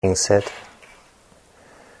Sit,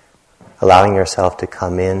 allowing yourself to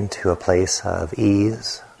come into a place of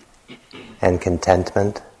ease and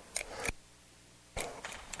contentment,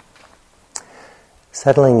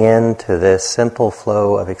 settling into this simple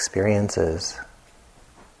flow of experiences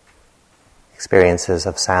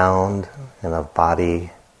of sound and of body,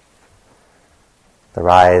 the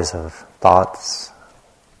rise of thoughts,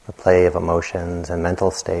 the play of emotions and mental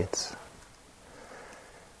states.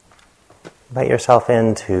 Invite yourself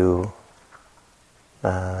in to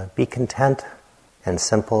be content and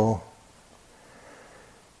simple,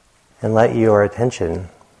 and let your attention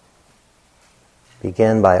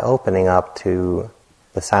begin by opening up to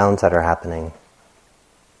the sounds that are happening.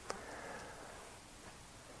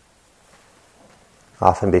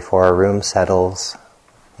 Often before a room settles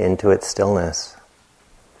into its stillness,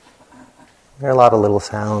 there are a lot of little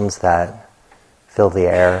sounds that fill the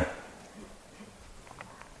air.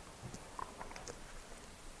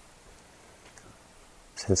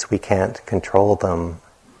 Since we can't control them,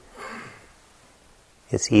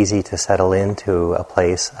 it's easy to settle into a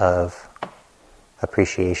place of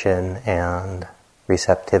appreciation and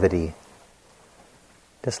receptivity,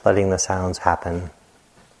 just letting the sounds happen.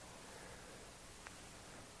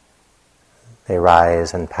 They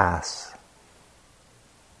rise and pass.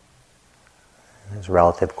 There's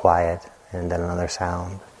relative quiet, and then another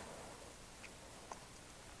sound.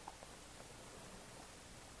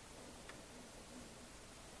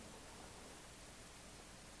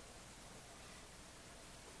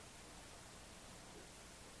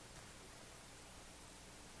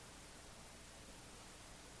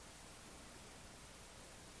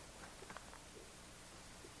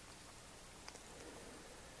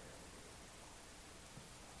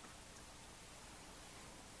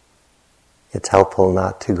 It's helpful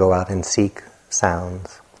not to go out and seek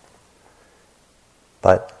sounds,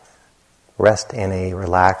 but rest in a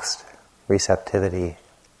relaxed receptivity,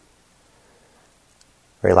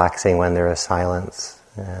 relaxing when there is silence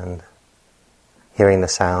and hearing the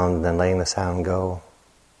sound, then letting the sound go.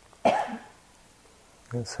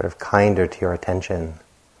 It's sort of kinder to your attention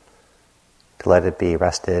to let it be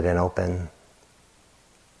rested and open,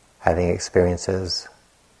 having experiences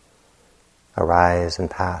arise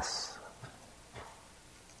and pass.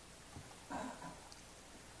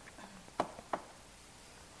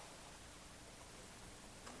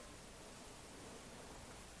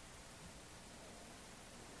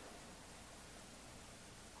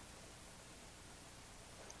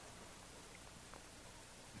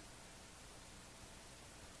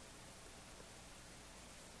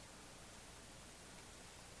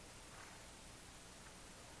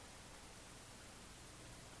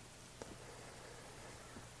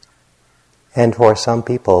 And for some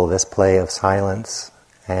people, this play of silence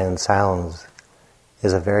and sounds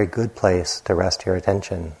is a very good place to rest your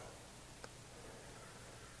attention.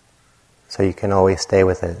 So you can always stay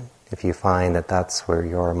with it if you find that that's where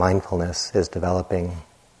your mindfulness is developing.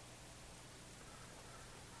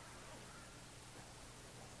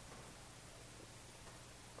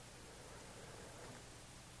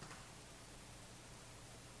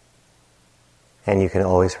 And you can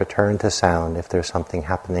always return to sound if there's something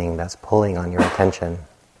happening that's pulling on your attention.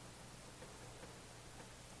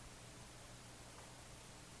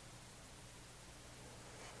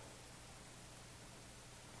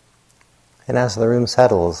 And as the room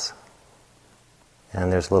settles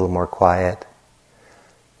and there's a little more quiet,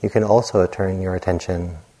 you can also turn your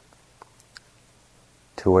attention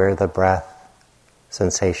to where the breath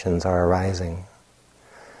sensations are arising.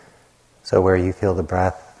 So where you feel the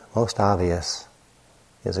breath most obvious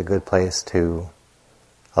is a good place to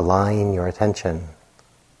align your attention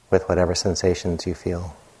with whatever sensations you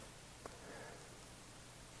feel.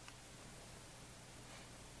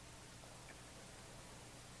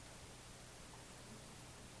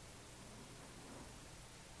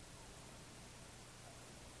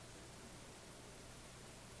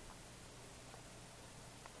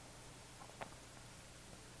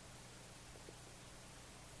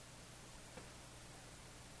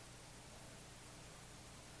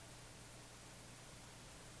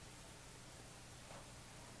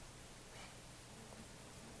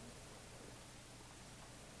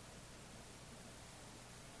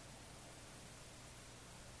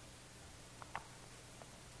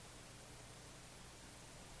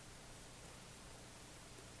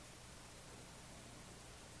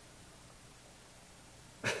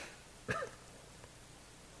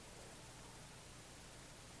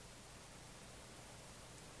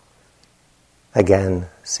 Again,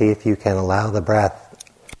 see if you can allow the breath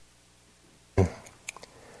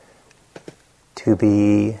to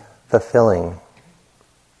be fulfilling,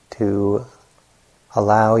 to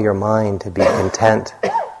allow your mind to be content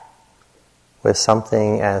with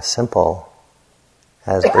something as simple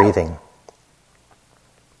as breathing.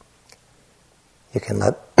 You can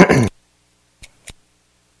let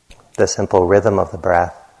the simple rhythm of the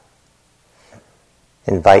breath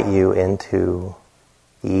invite you into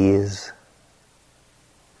ease,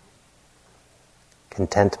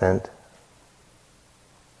 contentment,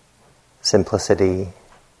 simplicity.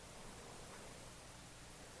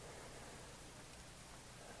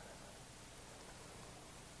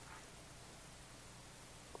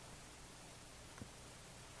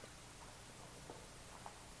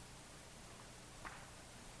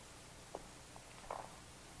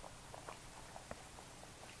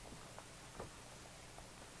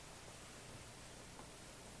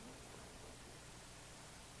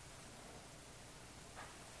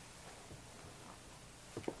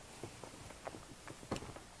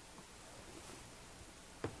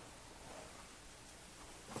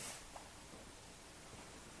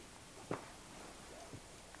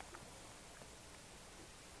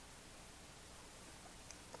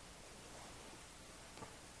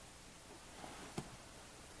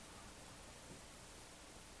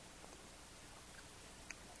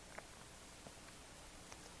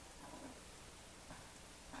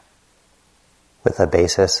 With a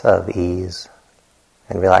basis of ease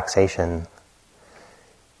and relaxation,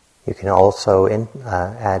 you can also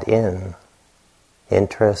add in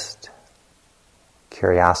interest,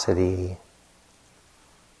 curiosity,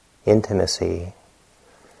 intimacy,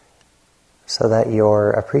 so that you're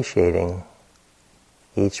appreciating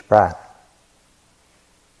each breath,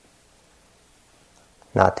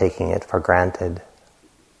 not taking it for granted,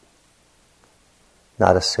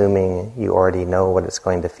 not assuming you already know what it's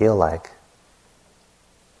going to feel like.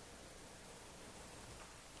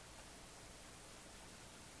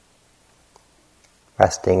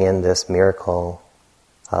 Resting in this miracle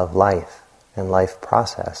of life and life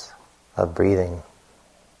process of breathing.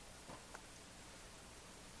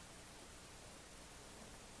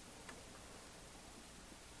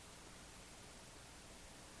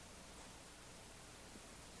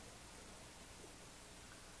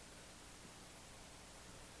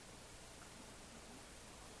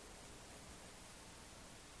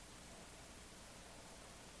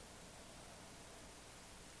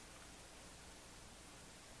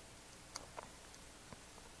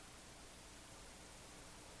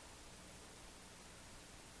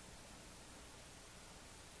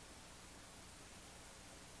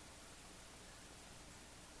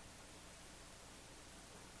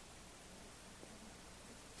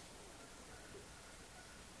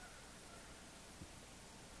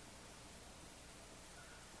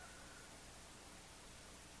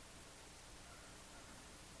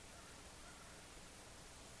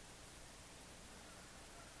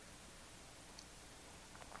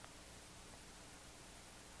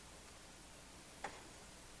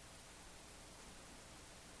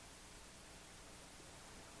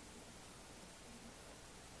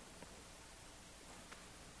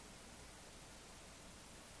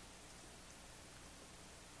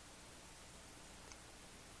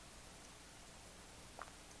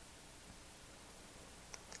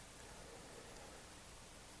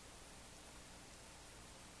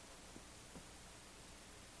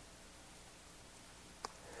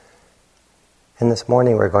 And this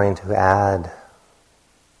morning we're going to add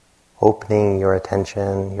opening your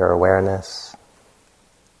attention, your awareness,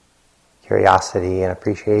 curiosity and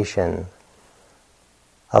appreciation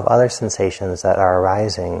of other sensations that are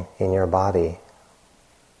arising in your body.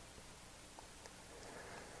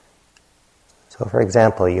 So for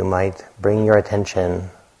example, you might bring your attention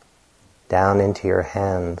down into your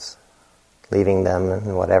hands, leaving them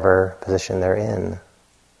in whatever position they're in.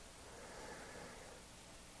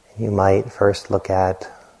 You might first look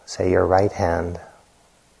at, say, your right hand.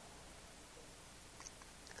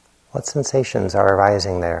 What sensations are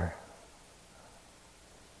arising there?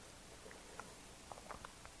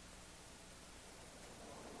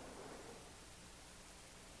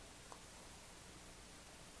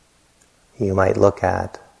 You might look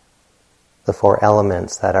at the 4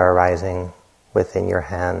 elements that are arising within your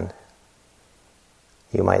hand.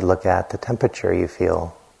 You might look at the temperature you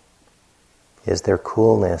feel. Is there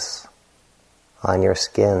coolness on your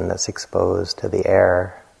skin that's exposed to the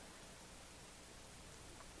air?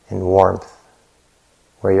 And warmth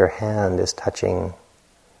where your hand is touching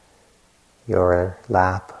your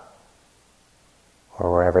lap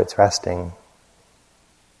or wherever it's resting.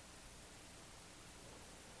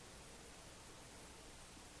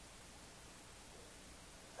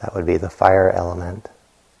 That would be the fire element.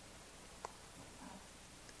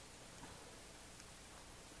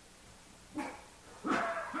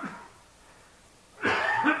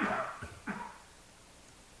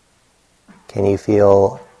 Can you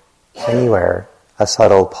feel anywhere a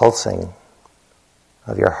subtle pulsing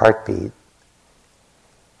of your heartbeat?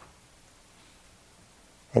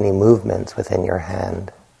 Any movements within your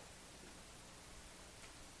hand?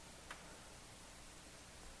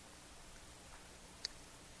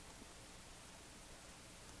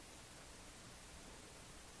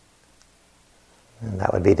 And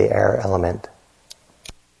that would be the air element.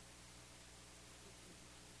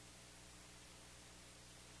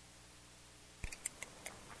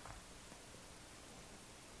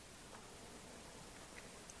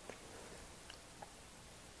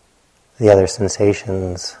 The other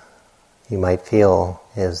sensations you might feel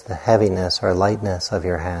is the heaviness or lightness of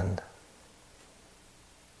your hand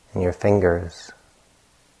and your fingers.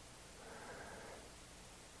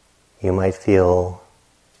 You might feel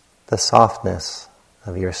the softness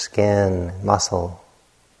of your skin, muscle,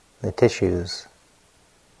 the tissues.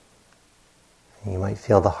 You might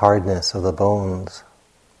feel the hardness of the bones.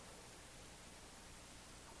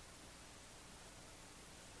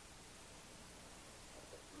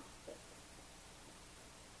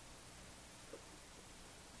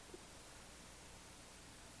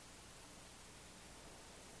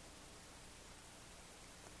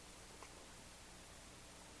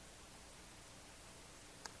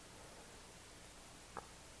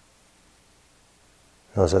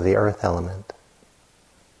 Those are the earth element.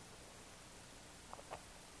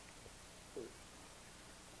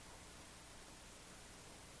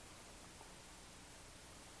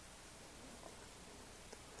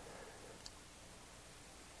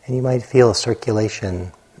 And you might feel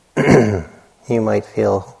circulation. You might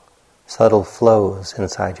feel subtle flows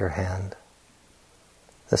inside your hand.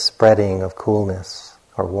 The spreading of coolness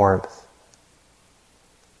or warmth.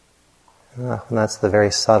 And often that's the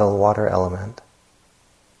very subtle water element.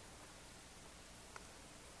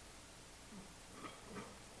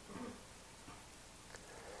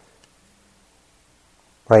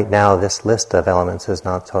 Right now, this list of elements is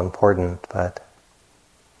not so important, but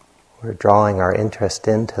we're drawing our interest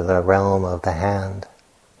into the realm of the hand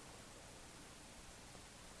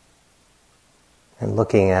and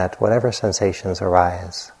looking at whatever sensations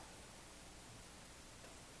arise.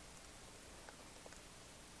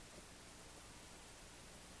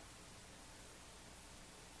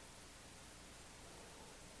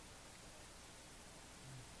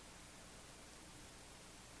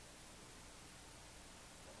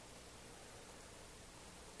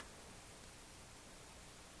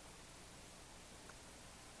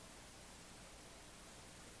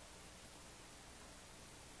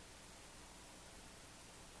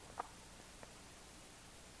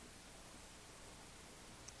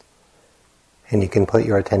 And you can put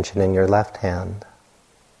your attention in your left hand.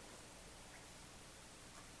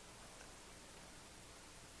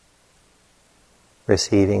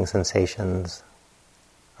 Receiving sensations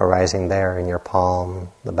arising there in your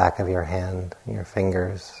palm, the back of your hand, your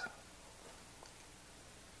fingers.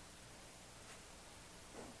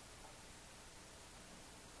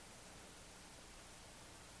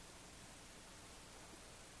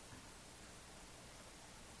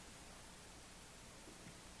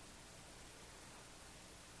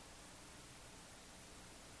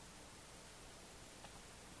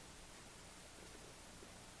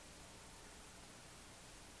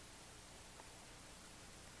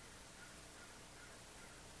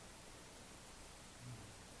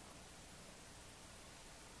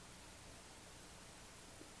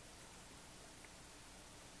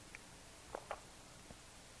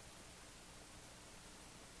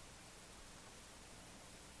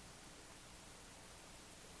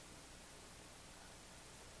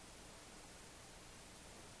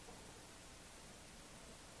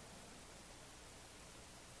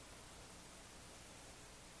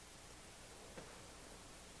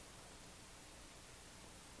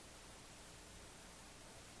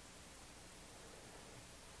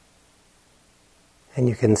 And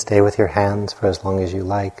you can stay with your hands for as long as you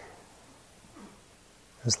like,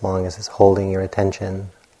 as long as it's holding your attention.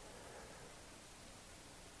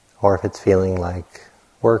 Or if it's feeling like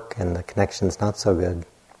work and the connection's not so good,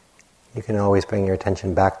 you can always bring your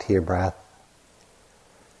attention back to your breath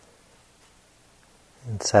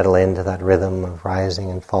and settle into that rhythm of rising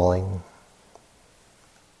and falling,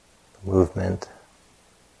 the movement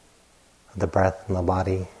of the breath in the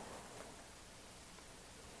body.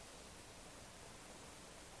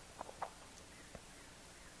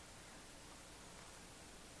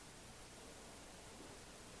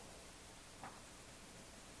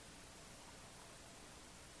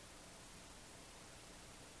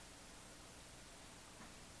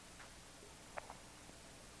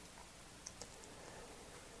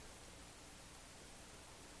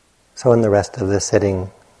 So in the rest of this sitting,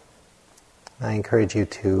 I encourage you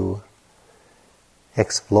to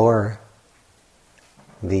explore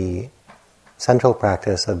the central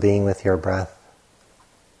practice of being with your breath,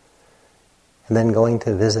 and then going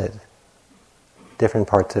to visit different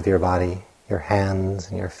parts of your body, your hands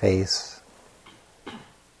and your face,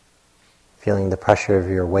 feeling the pressure of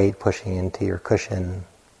your weight pushing into your cushion,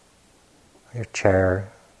 your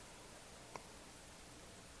chair,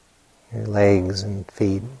 your legs and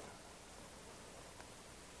feet,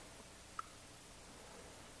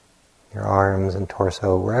 your arms and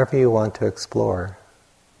torso, wherever you want to explore,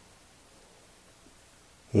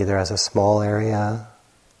 either as a small area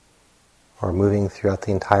or moving throughout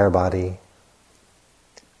the entire body,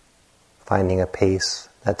 finding a pace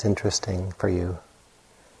that's interesting for you.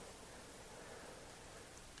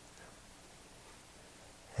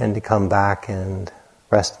 And to come back and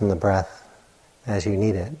rest in the breath as you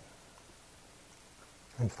need it.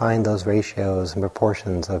 And find those ratios and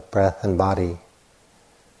proportions of breath and body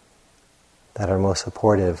that are most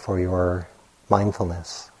supportive for your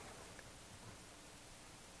mindfulness,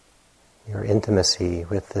 your intimacy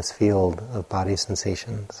with this field of body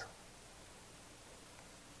sensations.